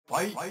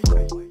Fight.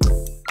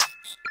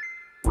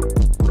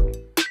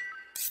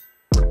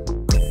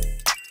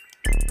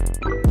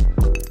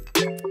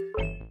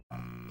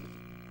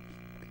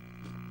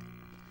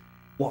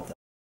 What the?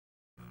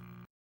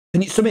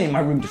 Can you, something in my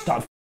room just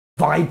started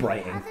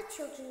vibrating. Other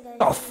children go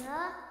Oh. sooner.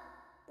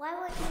 Why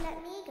won't you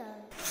let me go?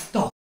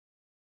 Stop.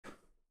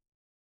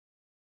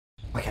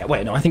 Okay,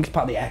 wait, no, I think it's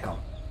part of the aircon.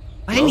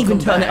 I didn't even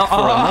turn it on.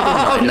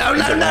 Oh, no.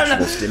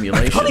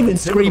 I can't even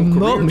scream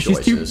mum. She's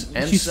too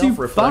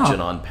self-reflection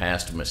far. on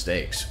past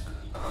mistakes.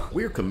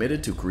 We're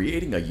committed to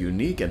creating a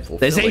unique and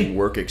fulfilling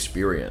work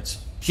experience.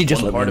 She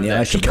just One looked part me in of the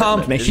that eye. She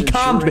calmed me. commitment She is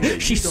calmed ensuring me.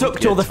 that She you don't sucked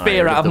get all the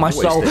fear tired out of the my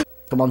voice soul. that-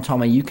 Come on,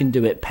 Tommy, you can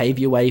do it. Pave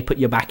your way. Put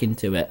your back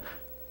into it.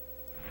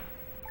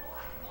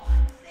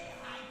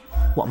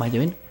 What am I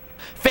doing?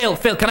 Phil,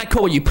 can I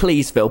call you,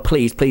 please, Phil?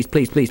 Please.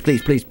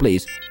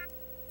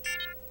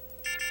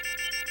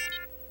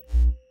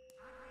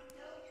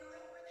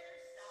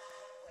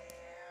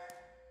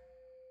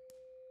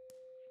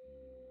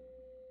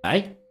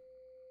 Hey?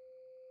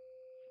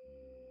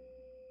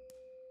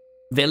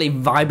 Billy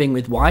vibing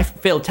with wife?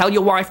 Phil, tell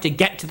your wife to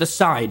get to the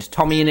side.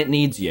 Tommyinnit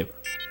needs you.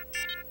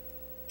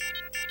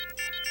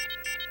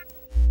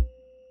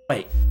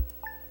 Wait.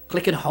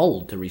 Click and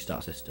hold to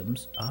restart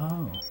systems.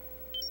 Oh.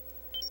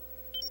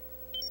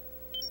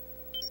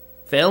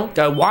 Phil,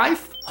 go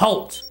wife,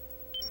 halt.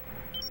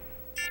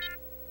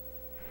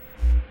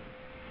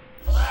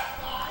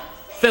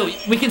 Phil,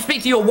 we can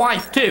speak to your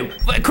wife too.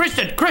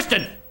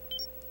 Kristen!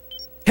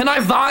 Can I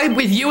vibe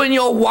with you and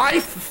your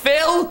wife,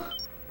 Phil?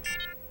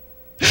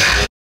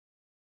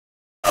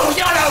 Oh,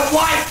 you're a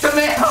wife to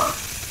me!